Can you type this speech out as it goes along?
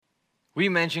We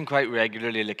mention quite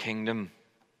regularly the kingdom.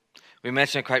 We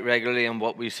mention it quite regularly in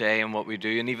what we say and what we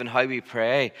do, and even how we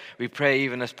pray. We pray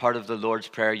even as part of the Lord's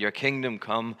Prayer, your kingdom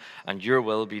come and your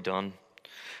will be done.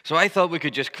 So I thought we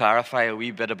could just clarify a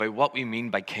wee bit about what we mean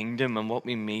by kingdom and what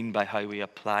we mean by how we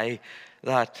apply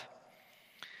that.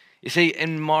 You see,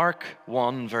 in Mark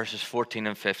 1, verses 14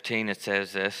 and 15, it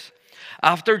says this: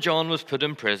 After John was put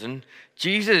in prison,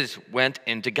 Jesus went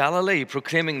into Galilee,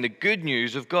 proclaiming the good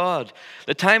news of God.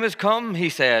 The time has come, he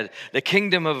said. The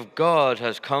kingdom of God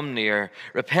has come near.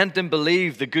 Repent and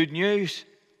believe the good news.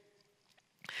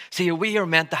 See, we are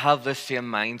meant to have this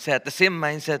same mindset, the same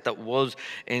mindset that was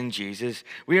in Jesus.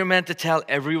 We are meant to tell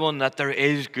everyone that there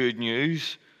is good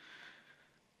news.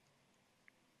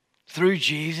 Through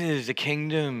Jesus, the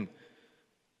kingdom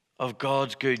of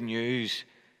God's good news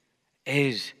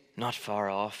is not far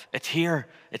off. It's here.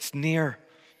 It's near.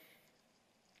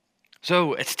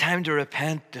 So it's time to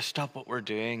repent, to stop what we're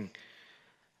doing,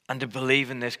 and to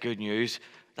believe in this good news.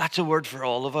 That's a word for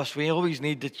all of us. We always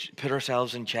need to put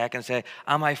ourselves in check and say,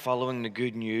 am I following the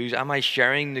good news? Am I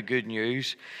sharing the good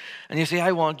news? And you see,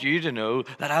 I want you to know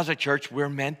that as a church, we're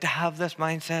meant to have this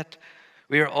mindset.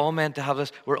 We are all meant to have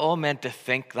this. We're all meant to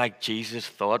think like Jesus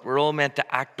thought. We're all meant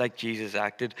to act like Jesus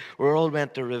acted. We're all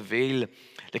meant to reveal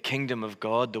the kingdom of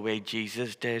God the way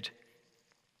Jesus did.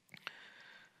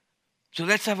 So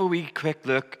let's have a wee quick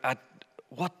look at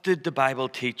what did the Bible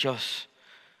teach us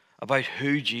about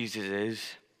who Jesus is.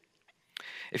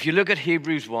 If you look at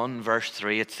Hebrews 1, verse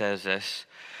 3, it says this: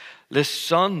 The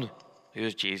Son, who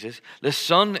is Jesus, the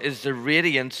Son is the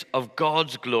radiance of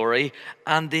God's glory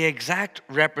and the exact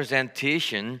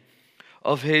representation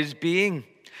of his being,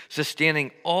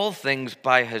 sustaining all things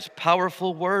by his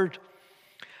powerful word.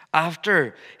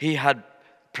 After he had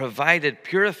provided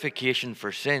purification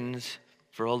for sins,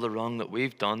 for all the wrong that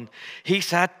we've done, he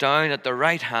sat down at the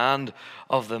right hand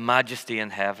of the majesty in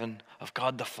heaven, of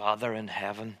God the Father in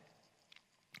heaven.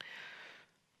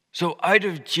 So out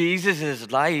of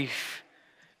Jesus' life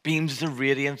beams the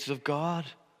radiance of God.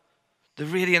 The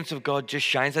radiance of God just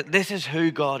shines. That this is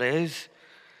who God is.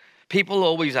 People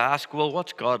always ask, well,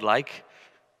 what's God like?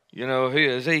 You know, who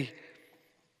is he?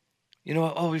 You know,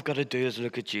 all we've got to do is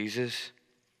look at Jesus.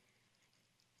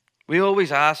 We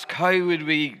always ask, how would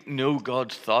we know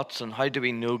God's thoughts and how do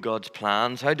we know God's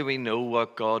plans? How do we know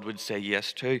what God would say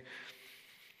yes to?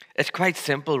 It's quite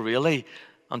simple, really,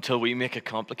 until we make it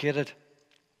complicated.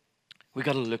 We've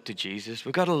got to look to Jesus.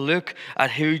 We've got to look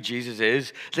at who Jesus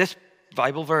is. This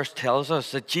Bible verse tells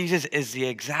us that Jesus is the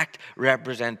exact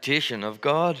representation of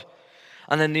God.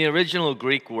 And in the original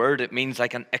Greek word, it means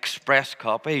like an express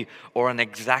copy or an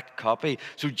exact copy.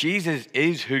 So Jesus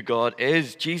is who God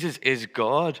is. Jesus is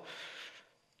God.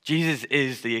 Jesus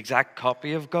is the exact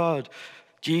copy of God.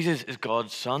 Jesus is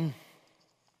God's Son.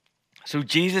 So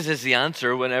Jesus is the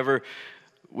answer whenever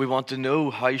we want to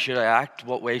know, how should I act?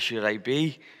 What way should I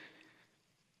be?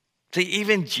 See,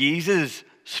 even Jesus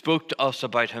spoke to us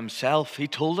about himself. He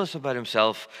told us about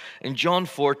himself in John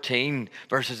 14,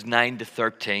 verses 9 to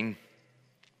 13.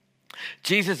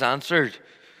 Jesus answered,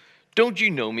 "Don't you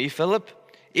know me, Philip,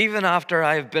 even after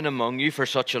I have been among you for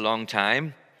such a long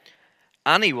time?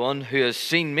 Anyone who has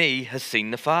seen me has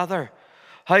seen the Father.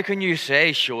 How can you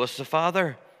say, 'Show us the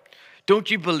Father'?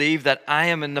 Don't you believe that I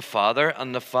am in the Father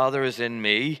and the Father is in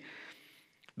me?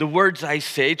 The words I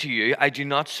say to you, I do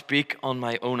not speak on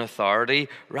my own authority.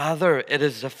 Rather, it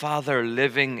is the Father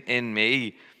living in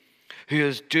me who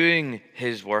is doing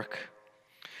his work.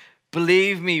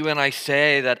 Believe me when I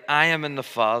say that I am in the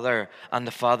Father and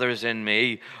the Father is in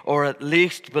me, or at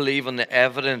least believe on the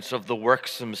evidence of the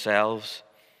works themselves.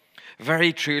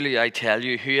 Very truly, I tell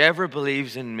you, whoever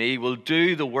believes in me will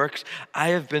do the works I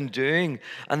have been doing,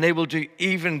 and they will do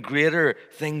even greater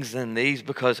things than these,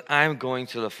 because I am going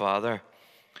to the Father.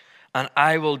 And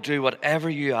I will do whatever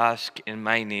you ask in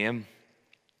my name,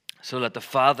 so that the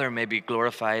Father may be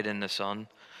glorified in the Son.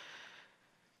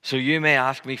 So you may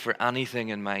ask me for anything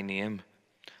in my name,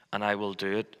 and I will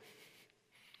do it."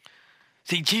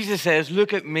 See, Jesus says,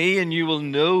 look at me and you will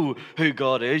know who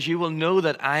God is. You will know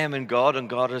that I am in God and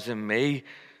God is in me.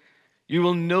 You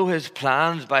will know his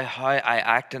plans by how I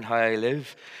act and how I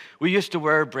live. We used to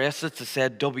wear bracelets that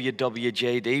said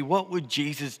WWJD. What would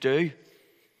Jesus do?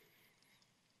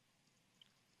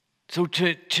 So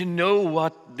to know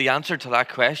what the answer to that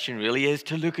question really is,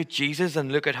 to look at Jesus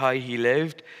and look at how he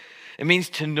lived. It means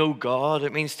to know God.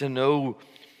 It means to know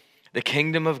the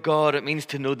kingdom of God. It means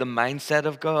to know the mindset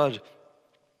of God.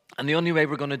 And the only way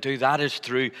we're going to do that is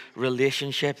through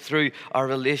relationship, through our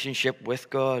relationship with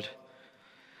God.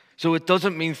 So it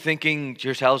doesn't mean thinking to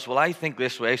yourselves, well, I think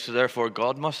this way, so therefore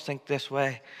God must think this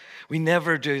way. We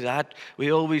never do that.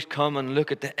 We always come and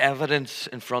look at the evidence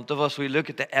in front of us. We look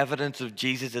at the evidence of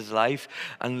Jesus' life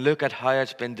and look at how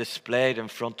it's been displayed in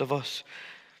front of us.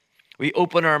 We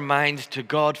open our minds to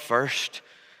God first,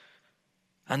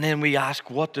 and then we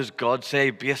ask, what does God say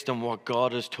based on what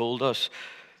God has told us,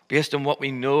 based on what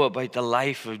we know about the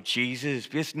life of Jesus,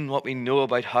 based on what we know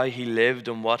about how he lived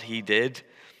and what he did.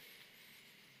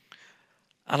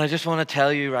 And I just want to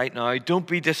tell you right now, don't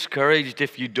be discouraged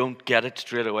if you don't get it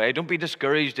straight away. Don't be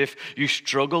discouraged if you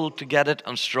struggle to get it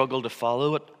and struggle to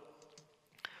follow it,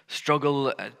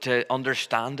 struggle to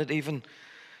understand it even.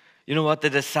 You know what? The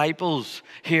disciples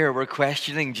here were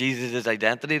questioning Jesus'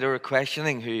 identity. They were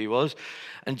questioning who he was.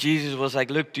 And Jesus was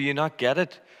like, look, do you not get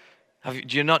it?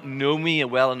 Do you not know me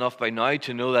well enough by now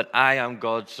to know that I am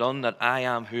God's son, that I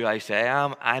am who I say I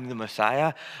am? I'm the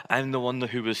Messiah. I'm the one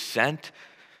who was sent.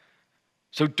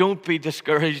 So don't be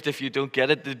discouraged if you don't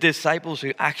get it. The disciples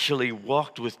who actually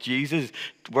walked with Jesus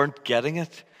weren't getting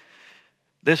it.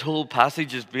 This whole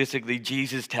passage is basically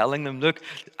Jesus telling them, look,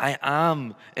 I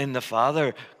am in the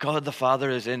Father. God the Father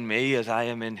is in me as I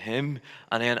am in him.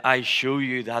 And then I show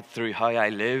you that through how I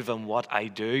live and what I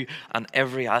do. And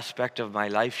every aspect of my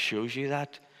life shows you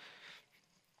that.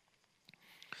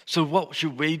 So what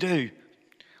should we do?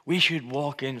 We should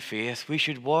walk in faith. We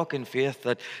should walk in faith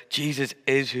that Jesus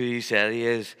is who he said he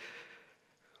is.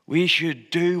 We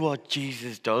should do what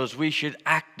Jesus does. We should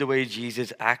act the way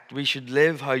Jesus acted. We should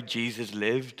live how Jesus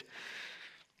lived.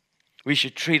 We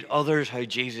should treat others how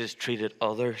Jesus treated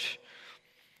others.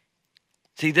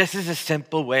 See, this is a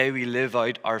simple way we live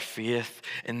out our faith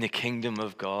in the kingdom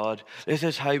of God. This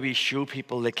is how we show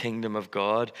people the kingdom of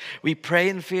God. We pray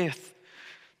in faith.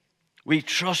 We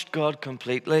trust God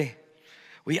completely.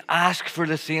 We ask for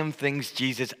the same things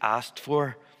Jesus asked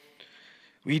for.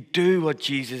 We do what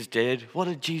Jesus did. What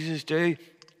did Jesus do?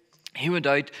 He went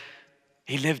out,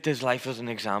 he lived his life as an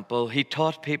example. He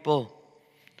taught people.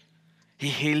 He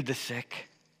healed the sick.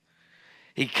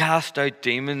 He cast out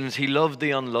demons. He loved the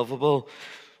unlovable.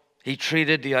 He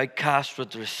treated the outcast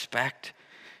with respect.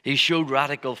 He showed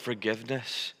radical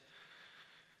forgiveness.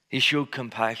 He showed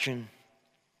compassion.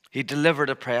 He delivered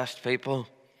oppressed people.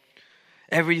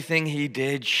 Everything he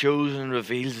did shows and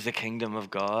reveals the kingdom of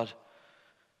God.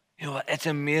 You know what? It's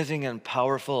amazing and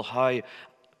powerful how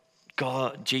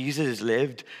Jesus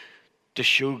lived to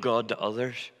show God to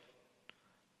others.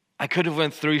 I could have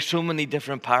went through so many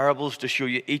different parables to show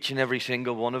you each and every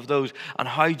single one of those and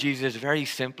how Jesus very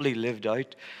simply lived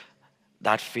out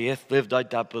that faith, lived out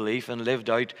that belief, and lived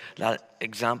out that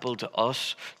example to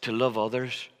us to love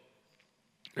others.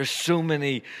 There's so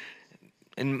many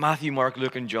in Matthew, Mark,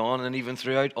 Luke, and John, and even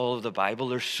throughout all of the Bible,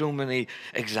 there's so many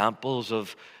examples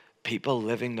of people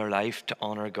living their life to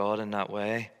honor God in that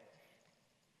way.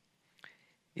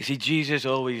 You see, Jesus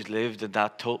always lived in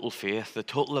that total faith, the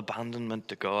total abandonment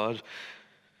to God.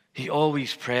 He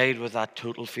always prayed with that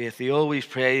total faith. He always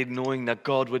prayed knowing that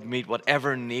God would meet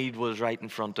whatever need was right in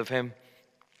front of him.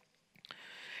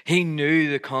 He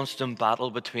knew the constant battle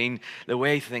between the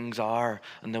way things are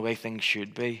and the way things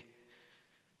should be.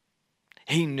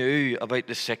 He knew about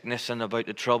the sickness and about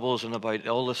the troubles and about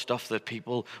all the stuff that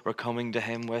people were coming to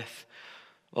him with.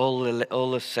 All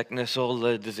the sickness, all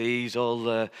the disease, all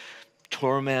the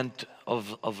torment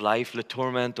of life, the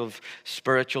torment of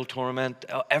spiritual torment,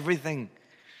 everything.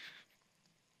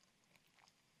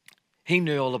 He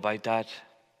knew all about that.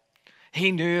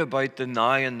 He knew about the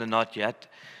now and the not yet.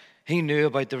 He knew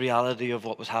about the reality of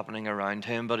what was happening around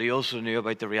him, but he also knew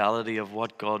about the reality of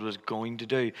what God was going to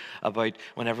do, about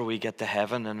whenever we get to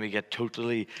heaven and we get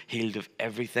totally healed of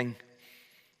everything.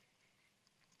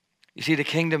 You see, the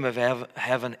kingdom of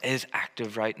heaven is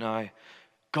active right now.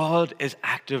 God is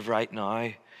active right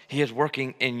now. He is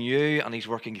working in you and he's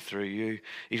working through you.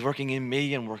 He's working in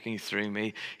me and working through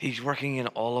me. He's working in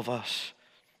all of us.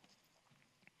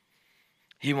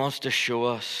 He wants to show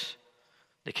us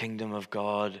the kingdom of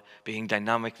God being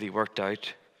dynamically worked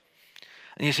out.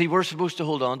 And you see, we're supposed to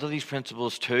hold on to these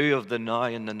principles too of the now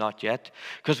and the not yet,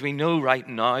 because we know right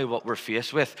now what we're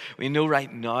faced with. We know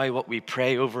right now what we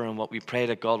pray over and what we pray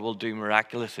that God will do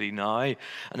miraculously now. And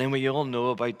then we all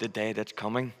know about the day that's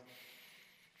coming.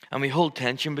 And we hold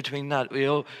tension between that. We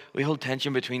hold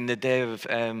tension between the day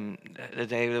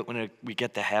that when we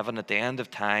get to heaven at the end of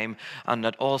time, and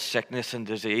that all sickness and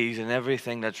disease and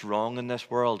everything that's wrong in this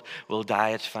world will die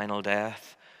its final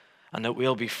death, and that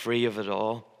we'll be free of it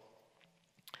all.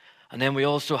 And then we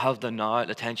also have the now,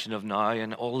 the tension of now,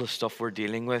 and all the stuff we're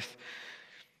dealing with.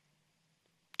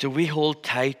 So we hold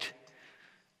tight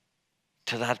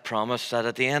to that promise that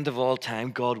at the end of all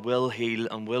time, God will heal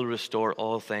and will restore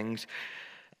all things.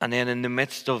 And then in the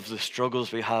midst of the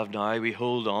struggles we have now, we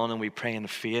hold on and we pray in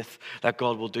faith that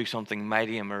God will do something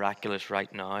mighty and miraculous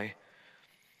right now.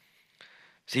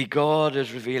 See, God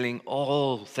is revealing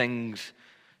all things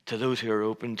to those who are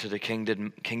open to the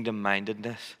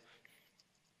kingdom-mindedness.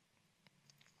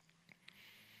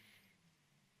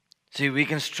 See, we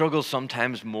can struggle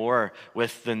sometimes more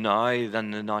with the now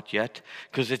than the not yet,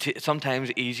 because it's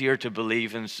sometimes easier to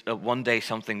believe in one day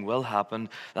something will happen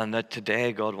than that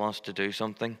today God wants to do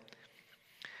something.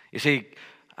 You see,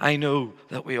 I know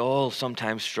that we all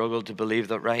sometimes struggle to believe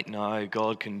that right now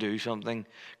God can do something.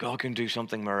 God can do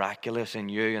something miraculous in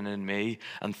you and in me,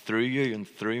 and through you and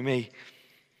through me.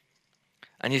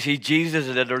 And you see, Jesus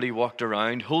literally walked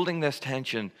around holding this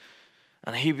tension.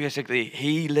 And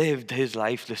he lived his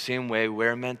life the same way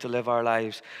we're meant to live our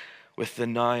lives, with the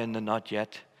now and the not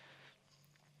yet.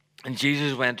 And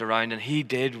Jesus went around and he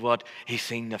did what he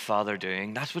seen the Father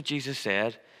doing. That's what Jesus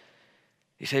said.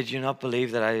 He said, "Do you not believe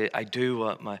that I do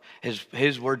what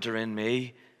his words are in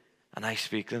me and I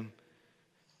speak them?"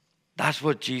 That's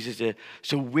what Jesus did.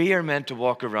 So we are meant to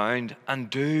walk around and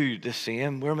do the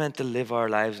same. We're meant to live our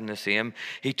lives in the same.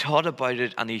 He taught about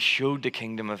it and he showed the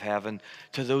kingdom of heaven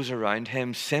to those around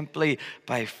him simply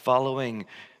by following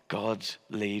God's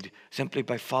lead, simply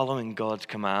by following God's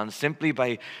commands, simply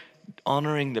by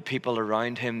honoring the people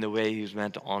around him the way he was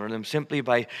meant to honor them, simply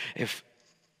by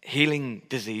healing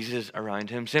diseases around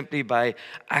him, simply by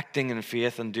acting in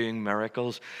faith and doing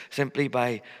miracles, simply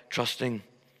by trusting.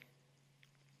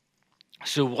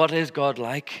 So what is God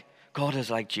like? God is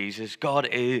like Jesus.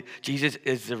 Jesus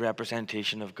is the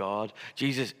representation of God.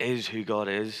 Jesus is who God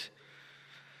is.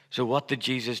 So what did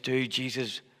Jesus do?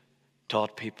 Jesus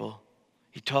taught people.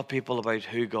 He taught people about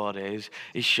who God is.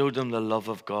 He showed them the love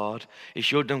of God. He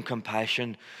showed them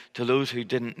compassion to those who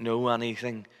didn't know any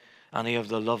of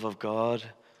the love of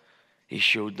God. He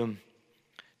showed them.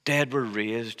 Dead were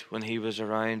raised when he was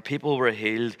around. People were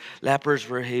healed. Lepers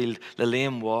were healed. The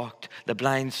lame walked. The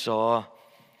blind saw.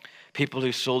 People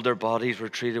who sold their bodies were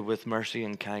treated with mercy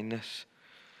and kindness.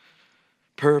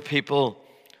 Poor people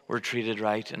were treated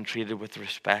right and treated with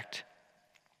respect.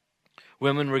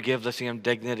 Women were given the same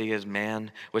dignity as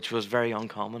men, which was very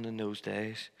uncommon in those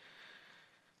days.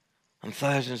 And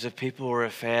thousands of people were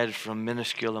fed from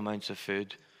minuscule amounts of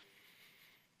food.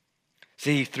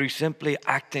 See, through simply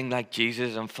acting like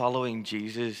Jesus and following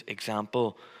Jesus'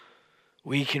 example,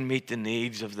 we can meet the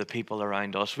needs of the people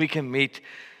around us. We can meet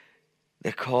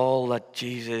the call that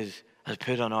Jesus has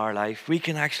put on our life. We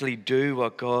can actually do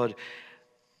what God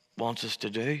wants us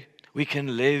to do. We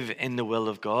can live in the will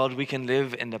of God. We can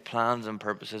live in the plans and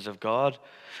purposes of God.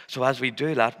 So as we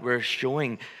do that, we're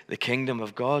showing the kingdom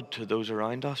of God to those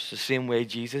around us, the same way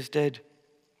Jesus did.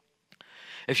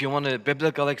 If you want a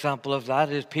biblical example of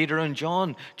that, is Peter and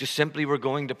John just simply were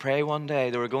going to pray one day.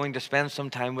 They were going to spend some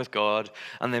time with God,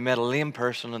 and they met a lame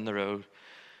person on the road.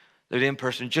 The lame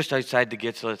person just outside the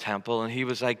gates of the temple, and he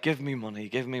was like, give me money,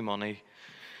 give me money.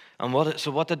 And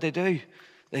so what did they do?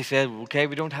 They said, okay,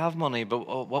 we don't have money,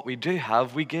 but what we do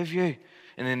have, we give you.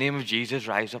 In the name of Jesus,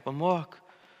 rise up and walk.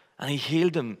 And he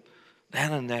healed him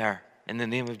then and there in the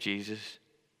name of Jesus.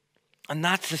 And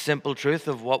that's the simple truth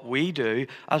of what we do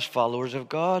as followers of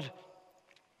God.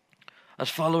 As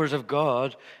followers of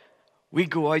God, we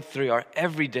go out through our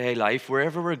everyday life,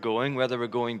 wherever we're going, whether we're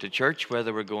going to church,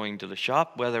 whether we're going to the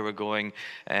shop, whether we're going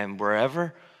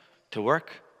wherever to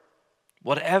work.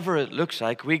 Whatever it looks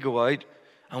like, we go out,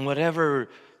 and whatever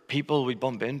people we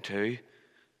bump into,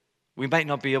 we might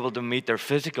not be able to meet their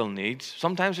physical needs.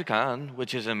 Sometimes we can,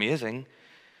 which is amazing.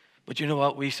 But you know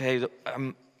what? We say,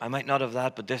 I might not have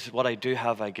that, but this is what I do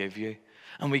have, I give you.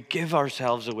 And we give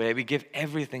ourselves away. We give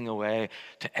everything away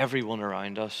to everyone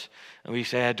around us. And we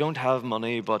say, I don't have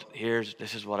money, but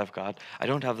this is what I've got. I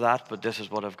don't have that, but this is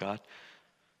what I've got.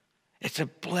 It's a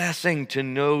blessing to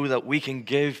know that we can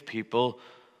give people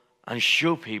and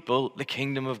show people the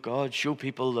kingdom of God, show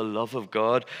people the love of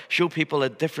God, show people a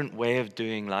different way of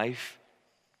doing life.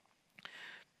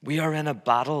 We are in a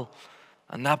battle,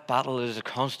 and that battle is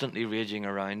constantly raging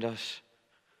around us.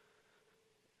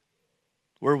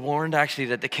 We're warned actually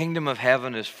that the kingdom of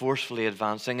heaven is forcefully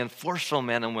advancing, and forceful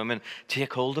men and women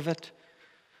take hold of it.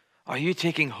 Are you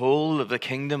taking hold of the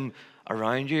kingdom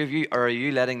around you? Or are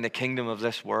you letting the kingdom of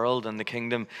this world and the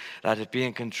kingdom that is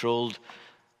being controlled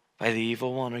by the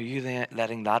evil one, are you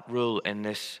letting that rule in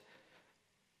this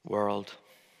world?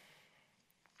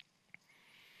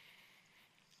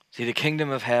 See, the kingdom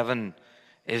of heaven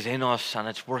is in us, and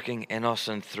it's working in us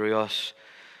and through us.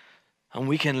 And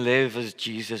we can live as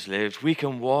Jesus lived. We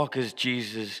can walk as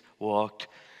Jesus walked,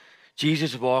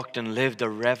 Jesus walked and lived a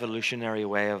revolutionary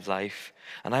way of life.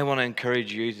 And I want to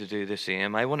encourage you to do the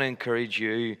same. I want to encourage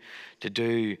you to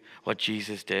do what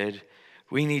Jesus did.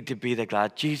 We need to be the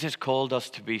glad. Jesus called us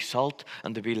to be salt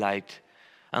and to be light.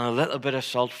 And a little bit of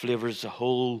salt flavors the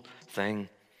whole thing.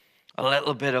 A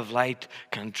little bit of light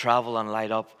can travel and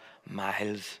light up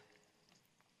miles.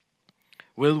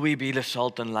 Will we be the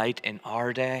salt and light in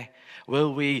our day?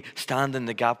 Will we stand in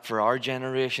the gap for our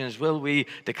generations? Will we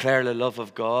declare the love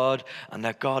of God and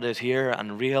that God is here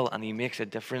and real and He makes a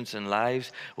difference in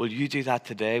lives? Will you do that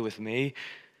today with me?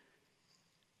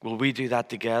 Will we do that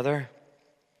together?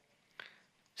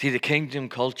 See, the kingdom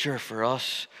culture for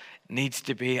us needs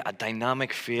to be a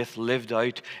dynamic faith lived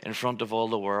out in front of all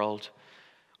the world.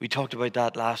 We talked about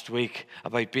that last week,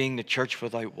 about being the church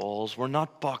without walls. We're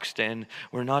not boxed in.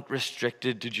 We're not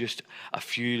restricted to just a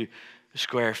few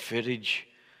square footage.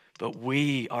 But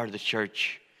we are the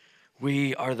church.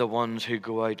 We are the ones who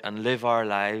go out and live our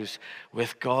lives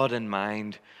with God in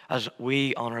mind as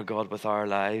we honor God with our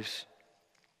lives.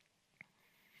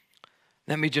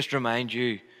 Let me just remind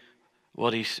you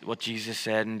what Jesus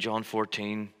said in John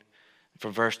 14,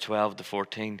 from verse 12 to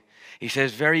 14. He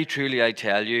says, "Very truly I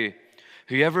tell you,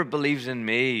 whoever believes in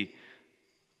me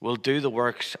will do the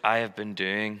works I have been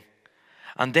doing,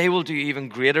 and they will do even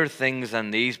greater things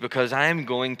than these, because I am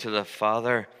going to the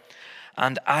Father,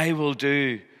 and I will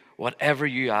do whatever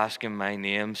you ask in my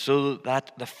name, so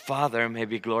that the Father may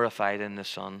be glorified in the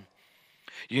Son.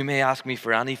 You may ask me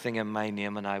for anything in my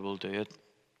name, and I will do it."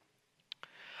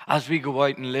 As we go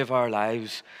out and live our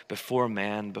lives before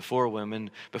men, before women,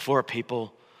 before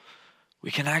people,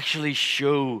 we can actually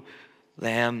show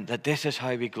them that this is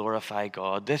how we glorify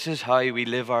God. This is how we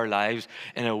live our lives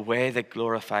in a way that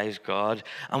glorifies God.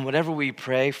 And whatever we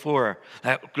pray for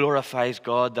that glorifies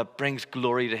God, that brings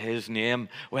glory to His name,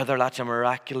 whether that's a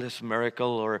miraculous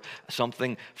miracle or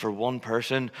something for one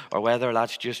person, or whether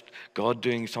that's just God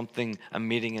doing something and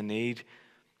meeting a need,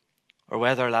 or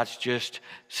whether that's just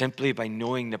simply by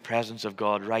knowing the presence of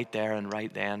God right there and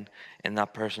right then in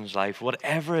that person's life.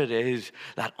 Whatever it is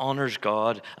that honors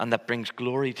God and that brings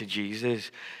glory to Jesus,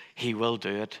 He will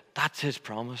do it. That's His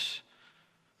promise.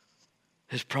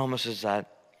 His promise is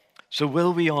that. So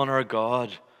will we honor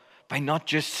God by not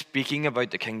just speaking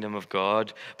about the kingdom of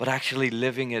God, but actually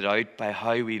living it out by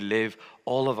how we live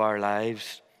all of our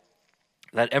lives?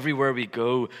 That everywhere we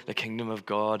go, the kingdom of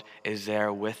God is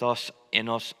there with us, in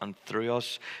us, and through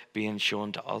us, being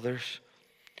shown to others.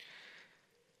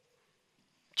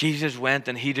 Jesus went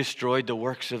and He destroyed the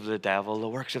works of the devil, the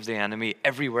works of the enemy,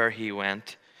 everywhere He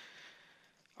went.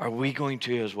 Are we going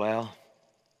to as well?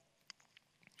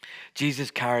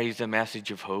 Jesus carries the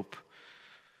message of hope,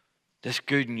 this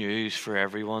good news for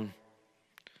everyone.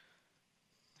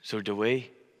 So do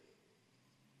we.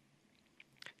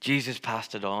 Jesus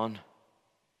passed it on.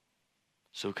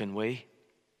 So can we.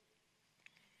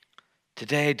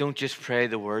 Today, don't just pray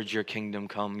the words, "Your kingdom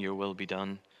come, your will be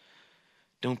done."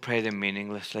 Don't pray them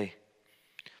meaninglessly,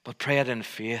 but pray it in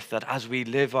faith that as we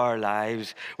live our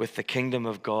lives with the kingdom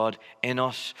of God in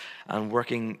us and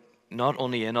working not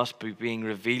only in us, but being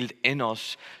revealed in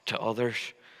us to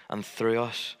others and through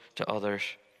us to others,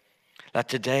 that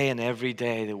today and every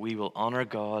day that we will honor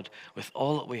God with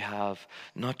all that we have,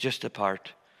 not just a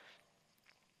part,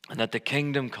 and that the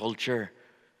kingdom culture,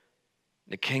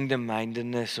 the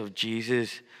kingdom-mindedness of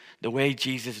Jesus, the way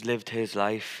Jesus lived His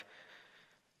life,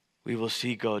 we will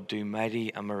see God do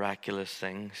mighty and miraculous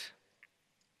things.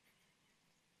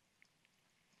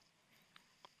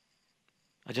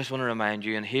 I just want to remind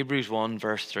you, in Hebrews 1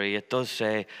 verse 3, it does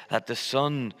say that the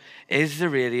Son is the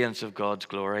radiance of God's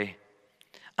glory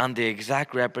and the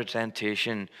exact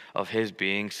representation of His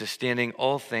being, sustaining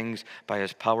all things by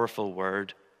His powerful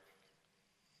word.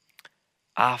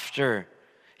 After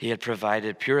He had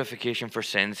provided purification for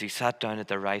sins, He sat down at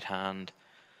the right hand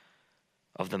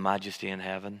of the Majesty in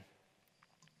heaven.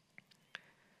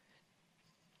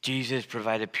 Jesus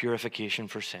provided purification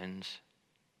for sins.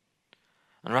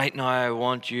 And right now I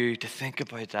want you to think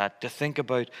about that,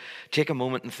 take a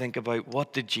moment and think about,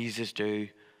 what did Jesus do?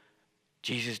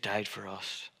 Jesus died for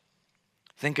us.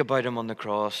 Think about Him on the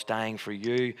cross, dying for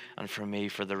you and for me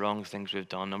for the wrong things we've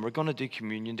done. And we're going to do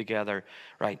communion together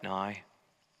right now.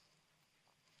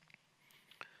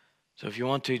 So if you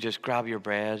want to, just grab your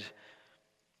bread.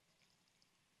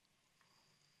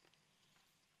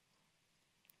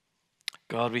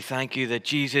 God, we thank You that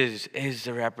Jesus is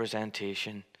the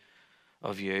representation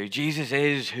of You. Jesus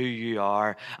is who You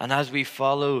are. And as we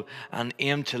follow and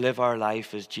aim to live our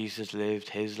life as Jesus lived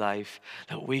His life,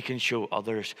 that we can show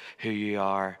others who You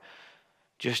are,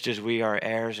 just as we are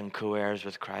heirs and co-heirs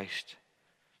with Christ.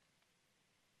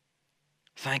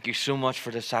 Thank you so much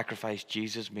for the sacrifice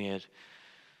Jesus made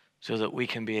so that we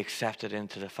can be accepted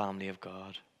into the family of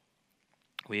God.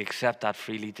 We accept that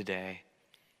freely today.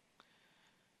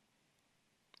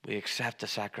 We accept the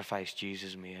sacrifice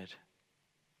Jesus made.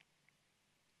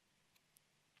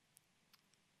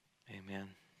 Amen.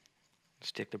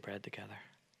 Let's take the bread together.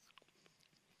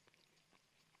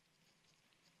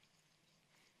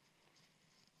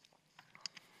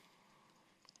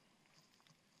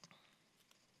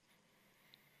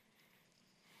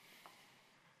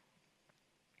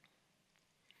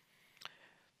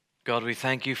 God, we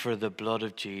thank you for the blood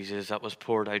of Jesus that was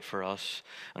poured out for us.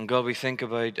 And God, we think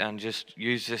about and just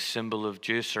use this symbol of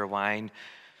juice or wine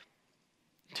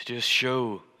to just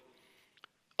show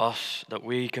us that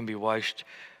we can be washed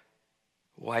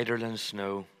whiter than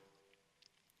snow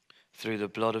through the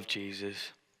blood of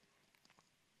Jesus.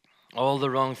 All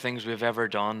the wrong things we've ever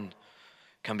done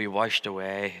can be washed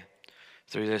away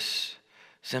through this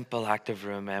simple act of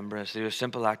remembrance, through a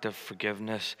simple act of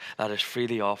forgiveness that is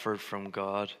freely offered from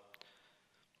God.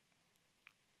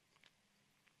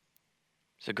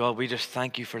 So God, we just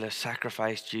thank you for the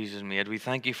sacrifice Jesus made. We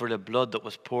thank you for the blood that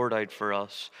was poured out for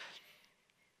us,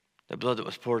 the blood that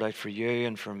was poured out for you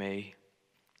and for me.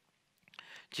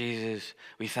 Jesus,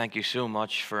 we thank you so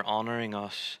much for honoring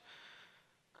us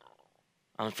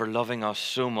and for loving us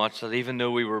so much that even though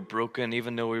we were broken,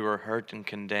 even though we were hurt and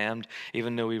condemned,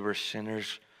 even though we were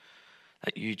sinners,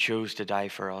 that you chose to die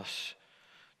for us,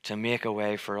 to make a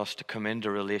way for us to come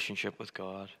into relationship with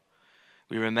God.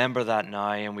 We remember that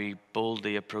now and we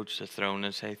boldly approach the throne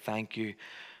and say, thank you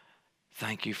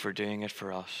for doing it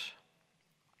for us.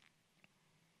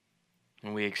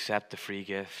 And we accept the free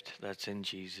gift that's in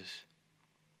Jesus.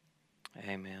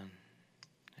 Amen.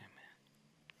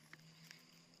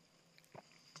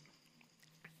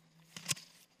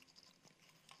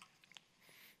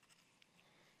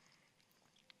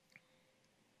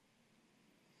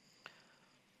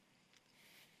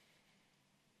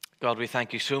 God, we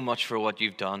thank you so much for what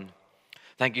you've done.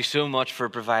 Thank you so much for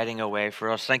providing a way for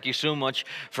us. Thank you so much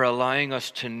for allowing us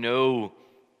to know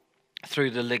through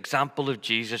the example of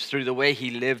Jesus, through the way he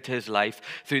lived his life,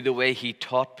 through the way he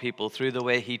taught people, through the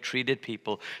way he treated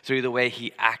people, through the way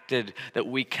he acted, that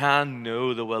we can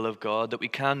know the will of God, that we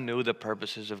can know the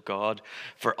purposes of God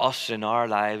for us in our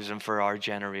lives and for our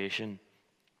generation.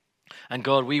 And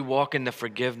God, we walk in the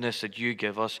forgiveness that you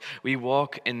give us. We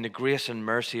walk in the grace and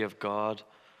mercy of God.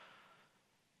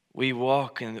 We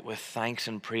walk with thanks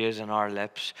and praise in our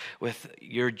lips, with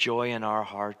your joy in our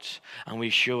hearts, and we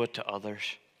show it to others.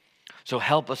 So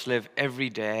help us live every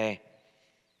day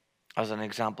as an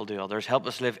example to others. Help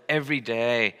us live every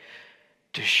day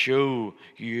to show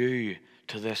you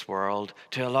to this world,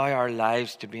 to allow our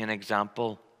lives to be an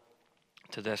example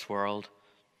to this world.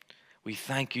 We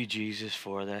thank you, Jesus,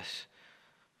 for this.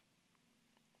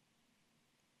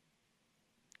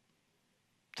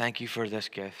 Thank you for this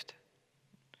gift.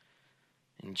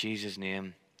 In Jesus'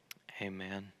 name,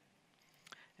 amen.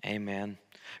 Amen.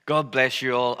 God bless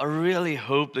you all. I really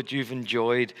hope that you've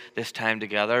enjoyed this time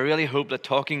together. I really hope that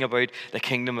talking about the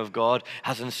kingdom of God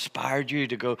has inspired you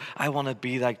to go, I want to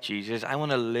be like Jesus. I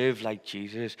want to live like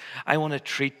Jesus. I want to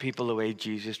treat people the way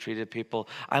Jesus treated people.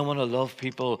 I want to love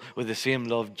people with the same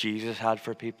love Jesus had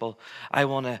for people. I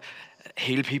want to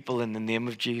heal people in the name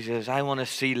of Jesus. I want to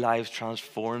see lives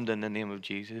transformed in the name of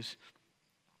Jesus.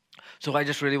 So I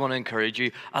just really want to encourage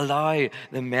you, allow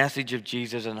the message of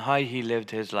Jesus and how he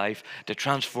lived his life to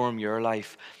transform your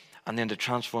life and then to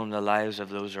transform the lives of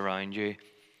those around you.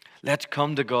 Let's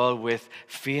come to God with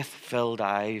faith-filled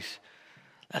eyes,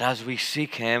 that as we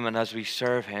seek him and as we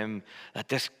serve him, that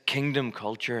this kingdom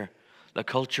culture, the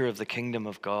culture of the kingdom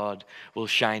of God, will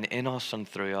shine in us and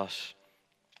through us.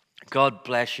 God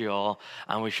bless you all,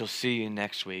 and we shall see you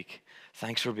next week.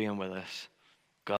 Thanks for being with us.